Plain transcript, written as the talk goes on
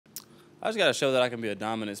I just got to show that I can be a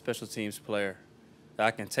dominant special teams player, that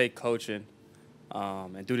I can take coaching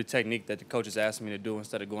and do the technique that the coaches asked me to do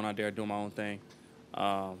instead of going out there and doing my own thing.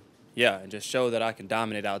 Um, yeah, and just show that I can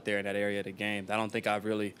dominate out there in that area of the game. I don't think I've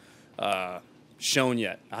really shown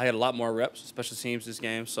yet. I had a lot more reps, special teams this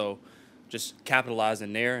game, so just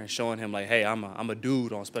capitalizing there and showing him like, hey, I'm a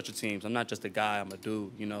dude on special teams. I'm not just a guy, I'm a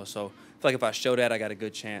dude, you know. So I feel like if I show that, I got a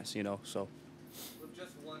good chance, you know. So with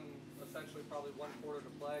just essentially probably one quarter to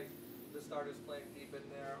play, the starters playing deep in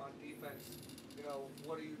there on defense. You know,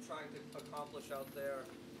 what are you trying to accomplish out there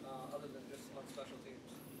other than just on special teams?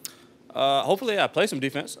 Hopefully I play some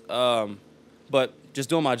defense, but just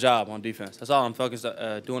doing my job on defense. That's all I'm focused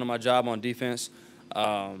on, doing my job on defense,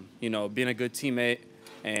 you know, being a good teammate.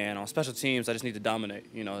 And on special teams, I just need to dominate.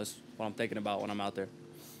 You know, that's what I'm thinking about when I'm out there.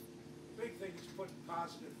 Big thing is putting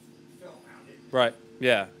positive film out here. Right.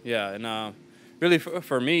 Yeah. Yeah. And really,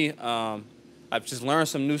 for me, I've just learned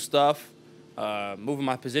some new stuff, moving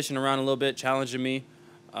my position around a little bit, challenging me,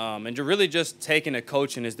 and really just taking the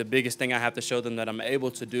coaching is the biggest thing I have to show them that I'm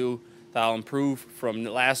able to do. That I'll improve from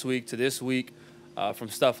last week to this week, from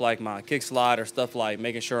stuff like my kick slide or stuff like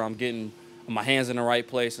making sure I'm getting my hands in the right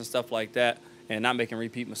place and stuff like that. And not making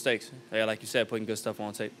repeat mistakes. Yeah, like you said, putting good stuff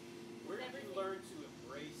on tape. Where did you learn to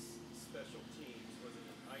embrace special teams? Was it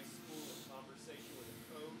in high school, a conversation with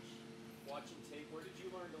a coach, watching tape? Where did you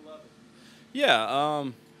learn to love it? Yeah,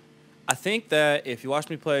 I think that if you watch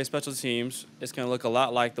me play special teams, it's going to look a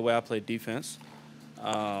lot like the way I play defense.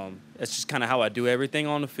 It's just kind of how I do everything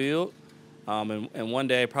on the field. And one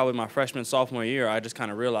day, probably my freshman, sophomore year, I just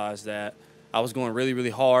kind of realized that I was going really, really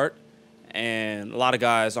hard. And a lot of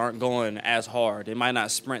guys aren't going as hard. They might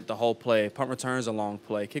not sprint the whole play. Punt return's a long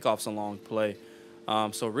play. Kickoff's a long play.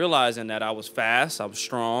 So realizing that I was fast, I was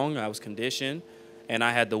strong, I was conditioned, and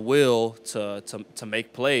I had the will to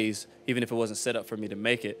make plays, even if it wasn't set up for me to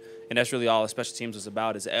make it. And that's really all special teams is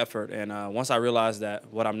about is effort. And once I realized that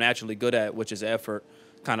what I'm naturally good at, which is effort,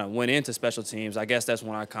 kind of went into special teams, I guess that's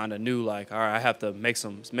when I kind of knew, like, all right, I have to make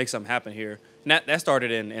something happen here. And that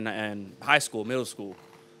started in high school, middle school.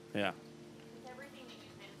 Yeah.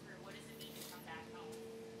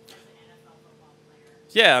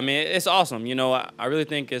 Yeah, I mean, it's awesome. You know, I really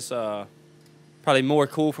think it's probably more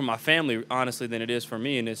cool for my family, honestly, than it is for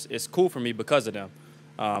me. And it's cool for me because of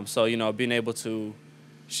them. So, you know, being able to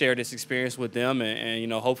share this experience with them and you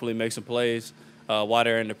know, hopefully make some plays while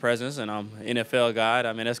they're in the presence. And I'm an NFL guy.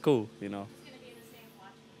 I mean, that's cool, you know.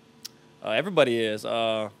 Everybody is.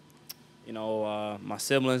 You know, my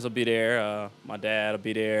siblings will be there. My dad will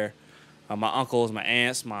be there. My uncles, my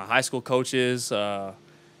aunts, my high school coaches.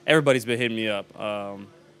 Everybody's been hitting me up.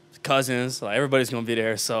 Cousins, like everybody's gonna be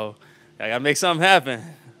there, so I gotta make something happen.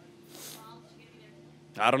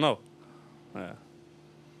 I don't know. Yeah.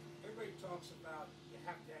 Everybody talks about you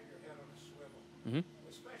have to have your head on a swivel. Mm-hmm.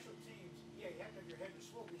 With special teams, yeah, you have to have your head on a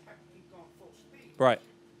swivel. You have to keep going full speed. Right.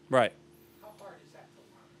 Right. How hard is that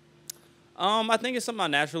to learn? I think it's something I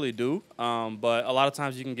naturally do, but a lot of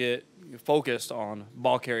times you can get focused on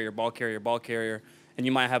ball carrier, and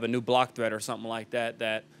you might have a new block threat or something like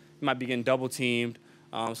that you might be getting double teamed.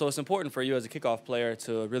 So it's important for you as a kickoff player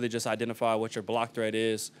to really just identify what your block threat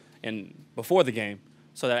is before the game,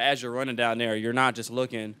 so that as you're running down there, you're not just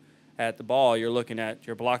looking at the ball, you're looking at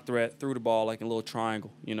your block threat through the ball like a little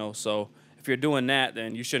triangle, you know. So if you're doing that,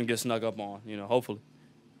 then you shouldn't get snuck up on, you know, hopefully.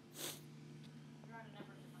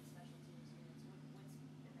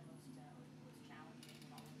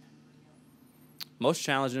 Most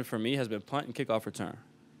challenging for me has been punt and kickoff return.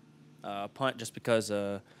 Punt just because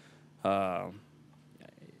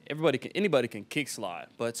anybody can kick slide,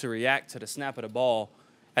 but to react to the snap of the ball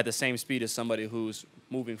at the same speed as somebody who's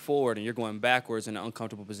moving forward and you're going backwards in an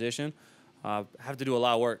uncomfortable position, I have to do a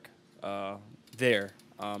lot of work there.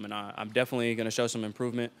 And I'm definitely going to show some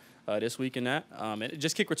improvement this week in that. And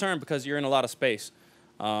just kick return because you're in a lot of space.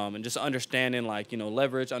 And just understanding, like, you know,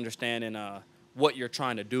 leverage, understanding what you're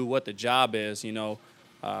trying to do, what the job is, you know.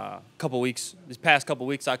 This past couple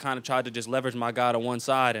weeks, I kind of tried to just leverage my guy to one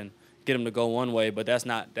side and get him to go one way, but that's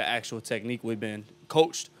not the actual technique we've been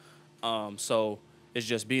coached. So it's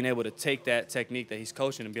just being able to take that technique that he's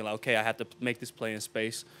coaching and be like, okay, I have to make this play in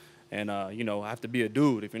space. And, you know, I have to be a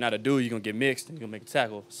dude. If you're not a dude, you're going to get mixed and you're going to make a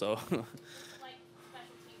tackle. So.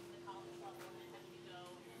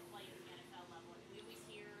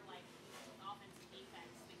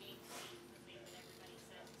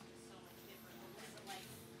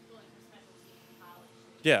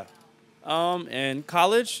 Yeah. In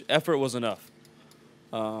college, effort was enough.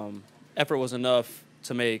 Effort was enough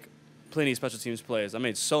to make plenty of special teams plays. I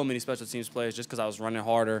made so many special teams plays just because I was running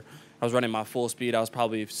harder. I was running my full speed. I was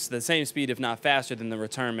probably the same speed, if not faster, than the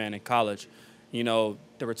return man in college. You know,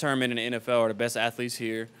 the return men in the NFL are the best athletes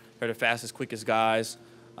here. They're the fastest, quickest guys.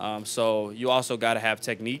 So you also got to have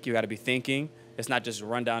technique. You got to be thinking. It's not just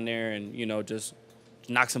run down there and, you know, just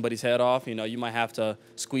knock somebody's head off. You know, you might have to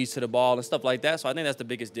squeeze to the ball and stuff like that. So I think that's the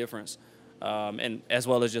biggest difference. And as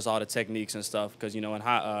well as just all the techniques and stuff. Because, you know,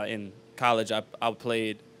 in college, I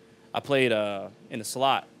played in the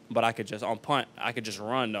slot, but I could just, on punt, I could just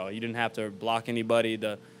run, though. You didn't have to block anybody.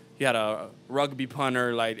 You had a rugby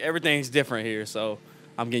punter. Like, everything's different here, so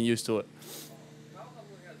I'm getting used to it. How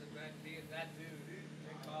humbling has it been being that dude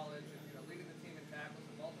in college and, you know, leading the team in tackles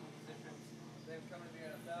in multiple positions, then coming to the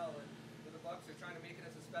NFL and the Bucs are trying to make it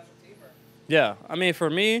as a special teamer? Yeah, I mean, for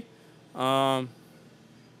me,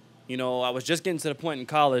 you know, I was just getting to the point in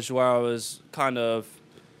college where I was kind of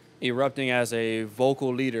erupting as a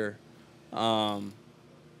vocal leader. And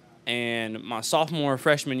my sophomore,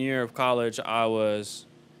 freshman year of college, I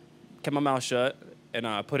kept my mouth shut and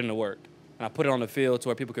I put in the work. And I put it on the field to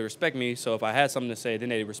where people could respect me. So if I had something to say, then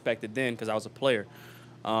they respected then because I was a player.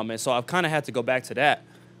 And so I've kind of had to go back to that.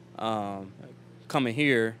 Coming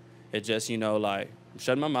here, it just, you know, like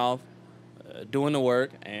shutting my mouth, doing the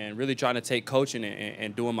work, and really trying to take coaching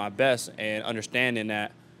and doing my best and understanding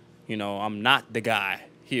that, you know, I'm not the guy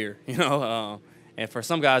here, you know. And for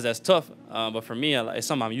some guys, that's tough. But for me, it's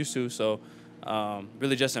something I'm used to. So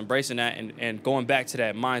really just embracing that and going back to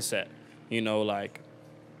that mindset, you know, like,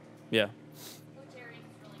 yeah. Coach Arians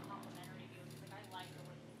is really complimentary to you. He's like, I like the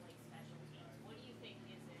way you play special teams. What do you think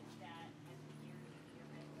is it that as a year your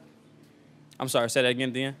head coach? I'm sorry, say that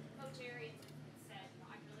again, Dan. Coach Arians said, you know,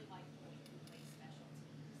 I really like the way you play special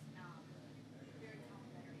teams. Very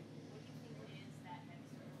complimentary. What do you think it is that has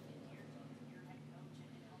really endeared you to your head coach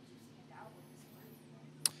and it helps you stand out with this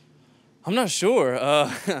group? I'm not sure.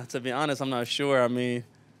 To be honest, I'm not sure. I mean,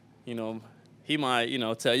 you know, he might, you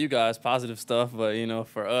know, tell you guys positive stuff, but, you know,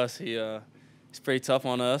 for us, he's pretty tough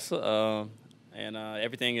on us. And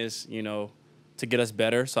everything is, you know, to get us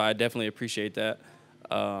better. So I definitely appreciate that.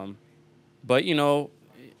 But, you know,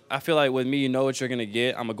 I feel like with me, you know what you're going to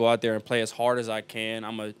get. I'm going to go out there and play as hard as I can.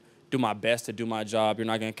 I'm going to do my best to do my job. You're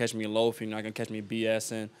not going to catch me loafing. You're not going to catch me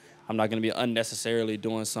BSing. I'm not going to be unnecessarily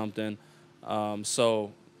doing something.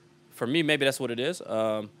 So for me, maybe that's what it is.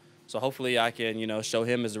 So hopefully I can, you know, show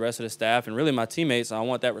him as the rest of the staff and really my teammates. I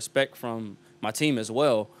want that respect from my team as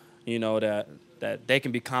well, you know, that they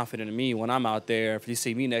can be confident in me when I'm out there. If you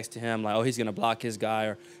see me next to him, like, oh, he's going to block his guy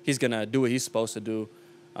or he's going to do what he's supposed to do.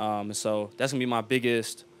 So that's going to be my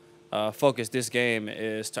biggest focus this game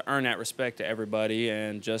is to earn that respect to everybody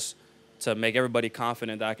and just to make everybody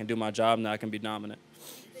confident that I can do my job and that I can be dominant.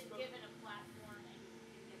 You've been given a platform and you've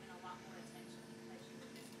been given a lot more attention because you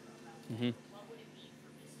were Mr. Irrelevant. What would it mean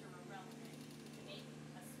for Mr. Irrelevant to make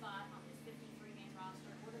a spot on this 53-man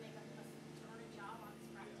roster or to make a turn a job on this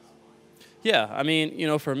practice squad? Yeah, I mean, you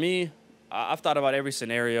know, for me, I've thought about every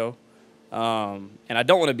scenario, and I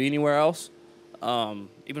don't want to be anywhere else.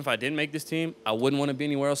 Even if I didn't make this team, I wouldn't want to be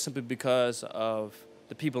anywhere else simply because of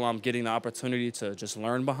the people I'm getting the opportunity to just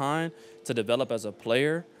learn behind, to develop as a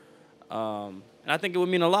player. And I think it would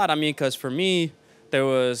mean a lot. I mean, because for me, there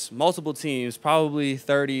was multiple teams, probably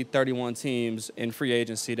 30, 31 teams in free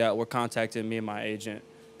agency that were contacting me and my agent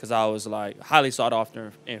because I was, like, highly sought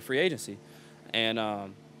after in free agency.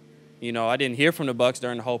 And, you know, I didn't hear from the Bucs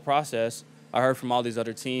during the whole process. I heard from all these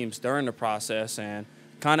other teams during the process and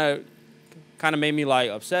kind of made me, like,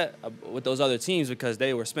 upset with those other teams because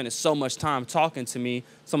they were spending so much time talking to me,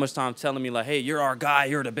 so much time telling me, like, hey, you're our guy,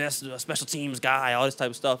 you're the best special teams guy, all this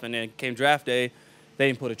type of stuff. And then came draft day, they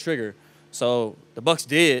didn't pull a trigger. So the Bucs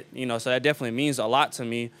did, you know, so that definitely means a lot to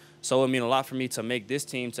me. So it would mean a lot for me to make this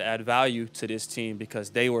team, to add value to this team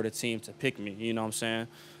because they were the team to pick me, you know what I'm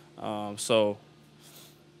saying? So,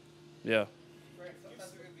 yeah. Right,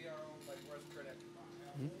 sometimes we're going to be our own, like, worst critic.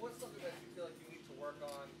 What's something that you feel like you need to work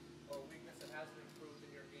on or a weakness that hasn't improved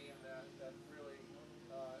in your game that really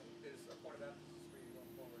is a point of emphasis for you going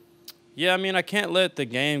forward? Yeah, I mean, I can't let the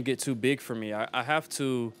game get too big for me. I have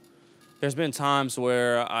to. There's been times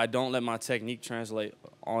where I don't let my technique translate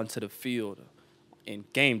onto the field in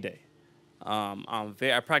game day.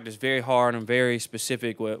 I practice very hard. I'm very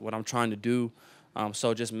specific with what I'm trying to do.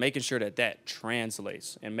 So just making sure that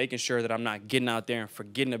translates and making sure that I'm not getting out there and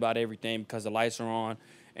forgetting about everything because the lights are on.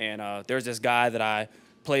 And there's this guy that I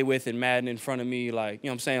play with in Madden in front of me, like, you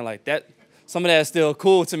know what I'm saying, like that. Some of that's still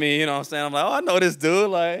cool to me, you know what I'm saying? I'm like, oh, I know this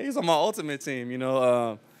dude. Like, he's on my ultimate team, you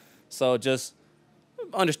know. So just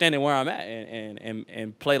understanding where I'm at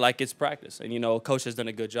and play like it's practice. And, you know, coach has done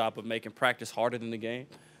a good job of making practice harder than the game.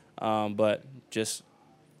 But just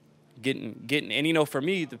getting, and for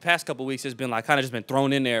me, the past couple weeks has been like kind of just been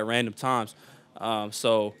thrown in there at random times.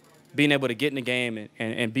 So being able to get in the game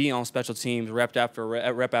and be on special teams rep after rep,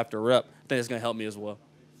 I think it's going to help me as well.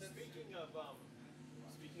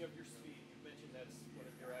 Speaking of your speed, you mentioned that's one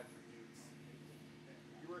of your attributes.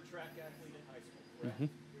 You were a track athlete in high school, correct? Mm-hmm.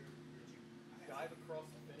 Did you dive across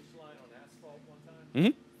the finish line on asphalt one time?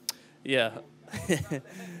 Mm-hmm. Yeah.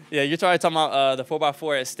 Yeah, you're talking about the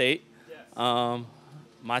 4x4 at State. Yes.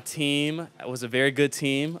 My team was a very good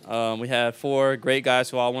team. We had 4 great guys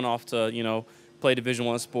who all went off to, play Division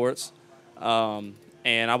I sports. And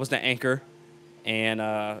I was the anchor.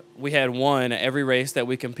 And we had won every race that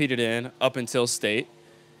we competed in up until State.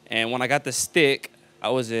 And when I got the stick, I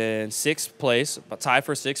was in 6th place, tied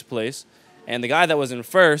for 6th place. And the guy that was in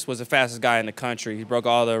first was the fastest guy in the country. He broke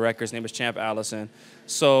all the records. His name was Champ Allison.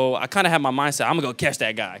 So I kind of had my mindset, I'm going to go catch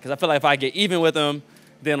that guy. Because I feel like if I get even with him,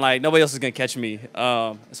 then nobody else is going to catch me.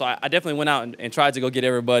 So I definitely went out and tried to go get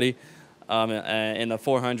everybody in the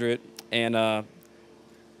 400. And I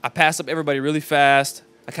passed up everybody really fast.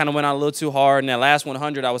 I kind of went out a little too hard. And that last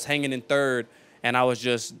 100, I was hanging in 3rd. And I was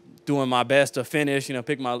just doing my best to finish,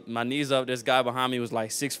 pick my knees up. This guy behind me was like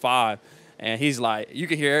 6'5". And he's like, you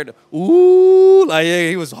could hear it, ooh, yeah,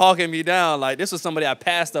 he was hawking me down. This was somebody I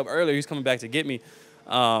passed up earlier. He's coming back to get me.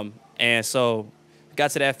 And so got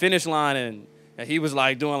to that finish line, and he was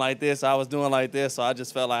doing like this. I was doing like this. So I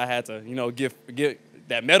just felt like I had to, get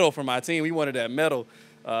that medal for my team. We wanted that medal.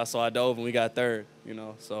 So I dove, and we got 3rd, so. PA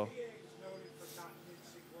is noted for not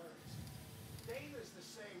mincing words. Dana's the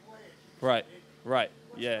same way. Right,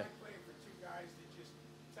 What's yeah. like playing for 2 guys that just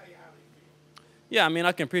tell you how they feel? Yeah, I mean,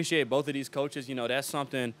 I can appreciate both of these coaches. That's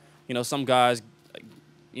something, some guys,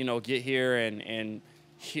 get here and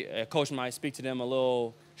a coach might speak to them a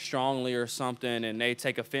little strongly or something, and they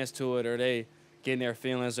take offense to it, or they get in their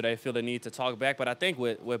feelings, or they feel the need to talk back. But I think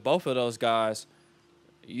with both of those guys,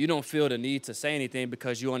 you don't feel the need to say anything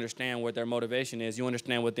because you understand what their motivation is. You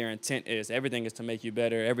understand what their intent is. Everything is to make you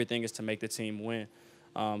better. Everything is to make the team win.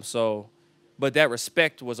 But that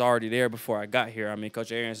respect was already there before I got here. I mean,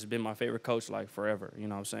 Coach Arians has been my favorite coach forever, you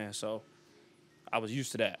know what I'm saying? So I was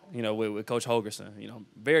used to that, with Coach Holgerson,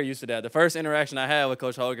 very used to that. The first interaction I had with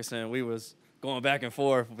Coach Holgerson, we was going back and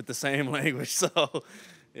forth with the same language, so,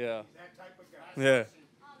 yeah. That type of guy. Yeah. You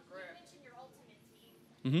mentioned your ultimate team.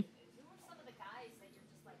 Mm-hmm. Who are some of the guys that you're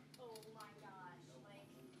just like, oh my gosh,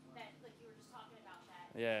 that you were just talking about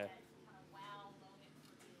that? Yeah. That kind of wow moment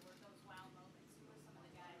for you, or those wow moments. Who are some of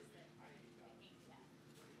the guys that gave you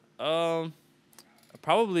that?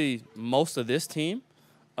 Probably most of this team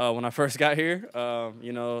when I first got here.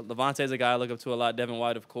 Levante's a guy I look up to a lot. Devin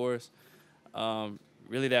White, of course.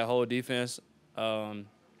 Really that whole defense.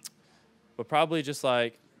 But probably just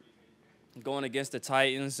going against the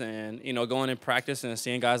Titans and, going in practice and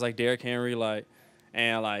seeing guys like Derrick Henry,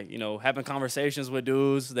 having conversations with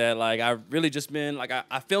dudes that, I've really just been,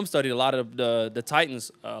 I film studied a lot of the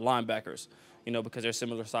Titans linebackers, because they're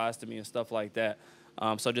similar size to me and stuff like that.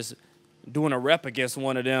 So just doing a rep against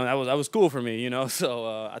one of them, that was cool for me,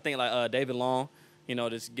 So I think, David Long,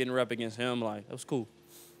 just getting a rep against him, that was cool.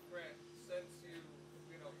 Grant, since you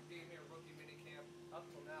being here rookie minicamp up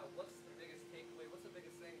till now, what's the biggest takeaway? What's the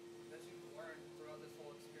biggest thing that you've learned throughout this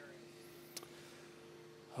whole experience?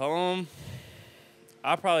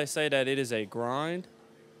 I'd probably say that it is a grind.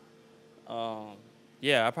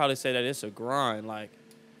 Yeah, I'd probably say that it's a grind.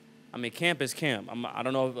 Camp is camp. I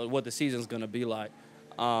don't know what the season's going to be like.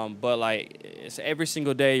 But it's every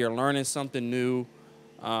single day you're learning something new.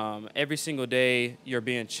 Every single day you're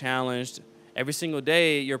being challenged. Every single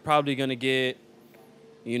day you're probably going to get,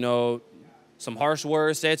 some harsh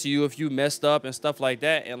words said to you if you messed up and stuff like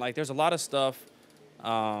that. And there's a lot of stuff.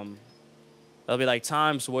 There'll be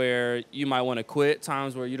times where you might want to quit,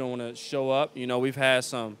 times where you don't want to show up. We've had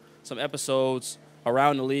some episodes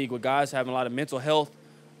around the league with guys having a lot of mental health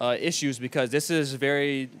issues because this is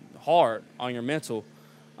very hard on your mental.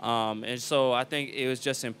 And so I think it was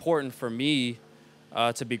just important for me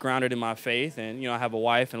to be grounded in my faith. And, I have a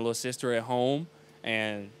wife and a little sister at home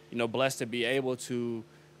and, blessed to be able to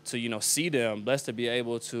see them, blessed to be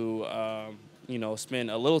able to, spend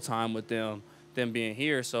a little time with them being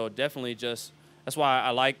here. So definitely that's why I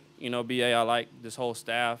like, BA, I like this whole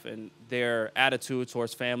staff and their attitude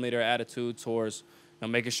towards family, their attitude towards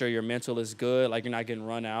making sure your mental is good, you're not getting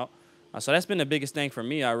run out. So that's been the biggest thing for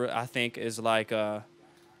me, I think, is like I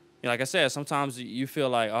said, sometimes you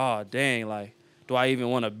feel oh, dang, do I even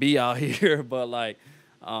want to be out here? But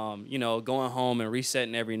you know, going home and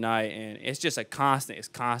resetting every night. And it's just a constant. It's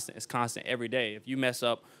constant every day. If you mess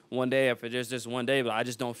up one day, if it's just one day, but I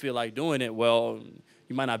just don't feel like doing it, well,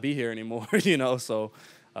 you might not be here anymore, you know. So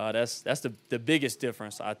that's the biggest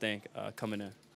difference, I think, coming in.